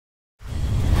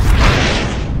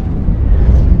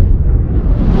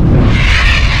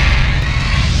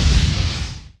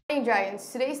morning,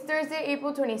 Dragons. Today is Thursday,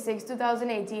 April 26,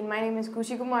 2018. My name is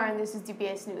Kushi Kumar and this is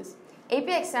DPS News. AP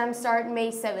exams start May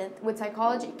 7th with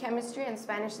psychology, chemistry, and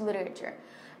Spanish literature.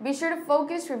 Be sure to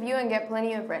focus, review, and get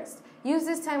plenty of rest. Use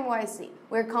this time wisely.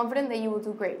 We're confident that you will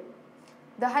do great.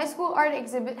 The high school art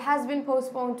exhibit has been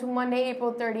postponed to Monday,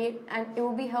 April 30th, and it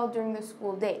will be held during the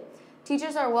school day.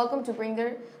 Teachers are welcome to bring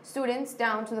their students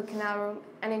down to the canal room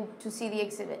and to see the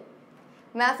exhibit.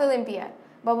 Math Olympiad.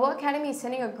 Balboa Academy is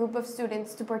sending a group of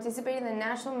students to participate in the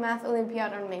National Math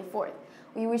Olympiad on May 4th.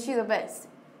 We wish you the best.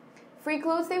 Free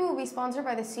Clothes Day will be sponsored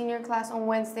by the senior class on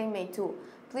Wednesday, May 2.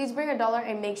 Please bring $1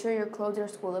 and make sure your clothes are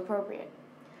school appropriate.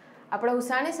 April is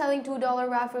selling $2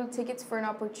 raffle tickets for an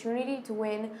opportunity to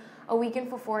win a weekend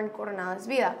for 4 in Coronada's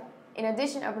Vida. In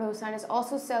addition, April is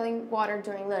also selling water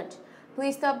during lunch.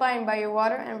 Please stop by and buy your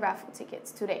water and raffle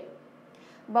tickets today.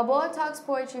 Balboa Talks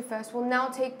Poetry Fest will now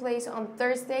take place on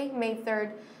Thursday, May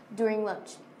 3rd during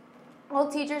lunch. All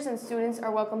teachers and students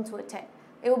are welcome to attend.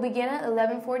 It will begin at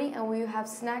 11:40 and we will have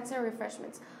snacks and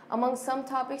refreshments. Among some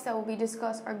topics that will be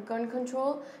discussed are gun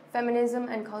control, feminism,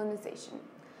 and colonization.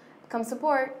 Come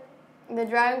support. The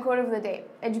Dragon Quote of the Day.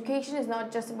 Education is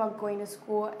not just about going to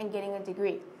school and getting a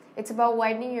degree. It's about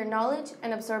widening your knowledge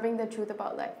and absorbing the truth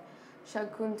about life.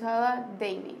 Shakuntala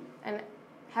Devi. And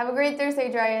have a great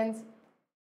Thursday, Dragons.